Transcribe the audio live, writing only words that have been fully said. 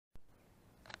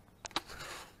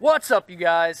What's up, you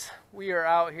guys? We are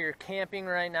out here camping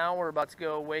right now. We're about to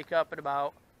go wake up at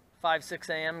about 5-6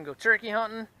 a.m. and go turkey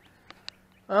hunting.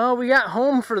 We got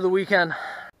home for the weekend,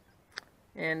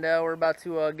 and we're about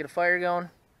to get a fire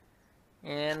going,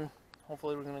 and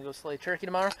hopefully we're gonna go slay turkey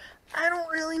tomorrow. I don't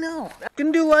really know.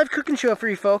 Gonna do a live cooking show for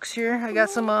you folks here. I got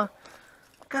some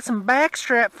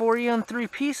backstrap for you in 3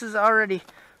 pieces already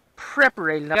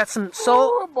preparated. I got some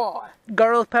salt,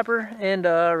 garlic pepper, and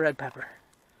red pepper.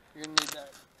 You're gonna need that.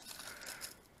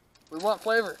 We want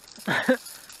flavor.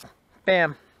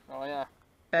 Bam. Oh yeah.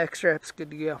 Backstrap's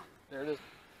good to go. There it is.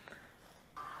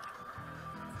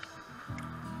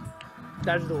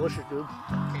 That's delicious, dude.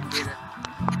 Can't beat it.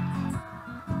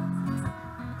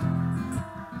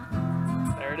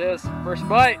 There it is. First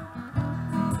bite.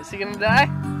 Is he gonna die?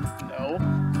 No.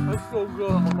 That's so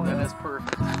good. Oh my That God. is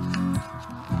perfect.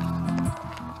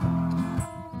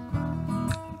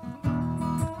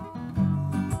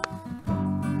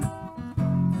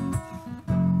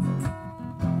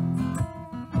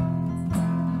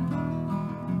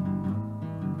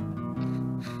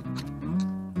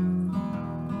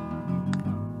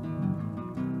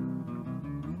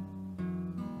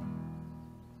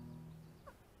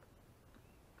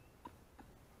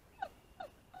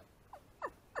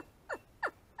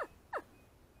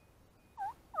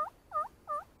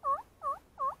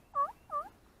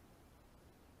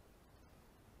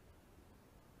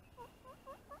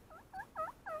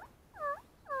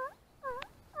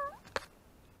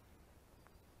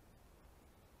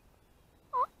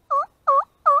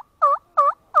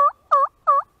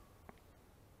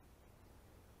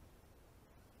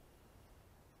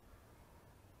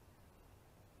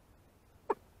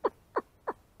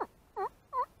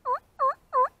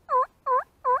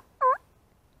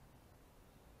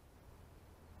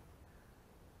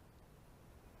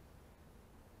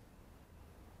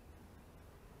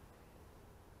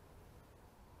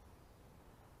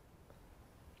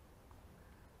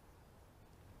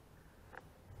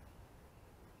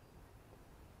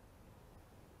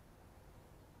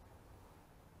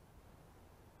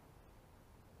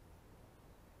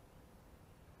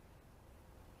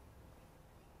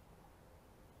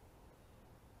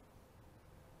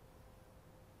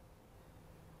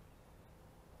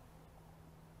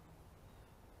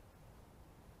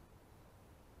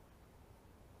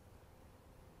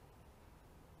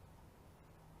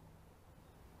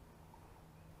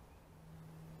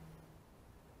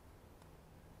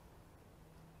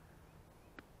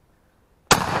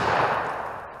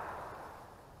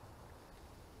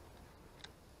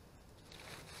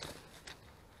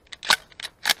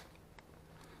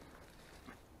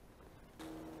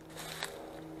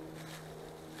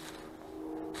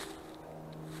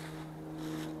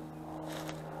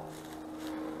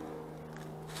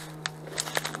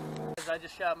 I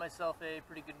just shot myself a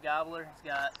pretty good gobbler. He's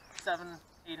got 7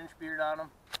 8-inch beard on him.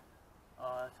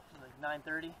 Like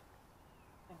 930, I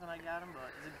think when I got him, but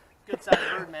he's a good sized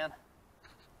bird, man.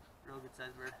 Real good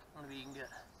sized bird. One of you can get.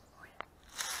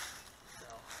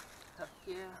 So, heck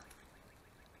yeah.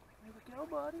 Here we go,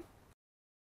 buddy.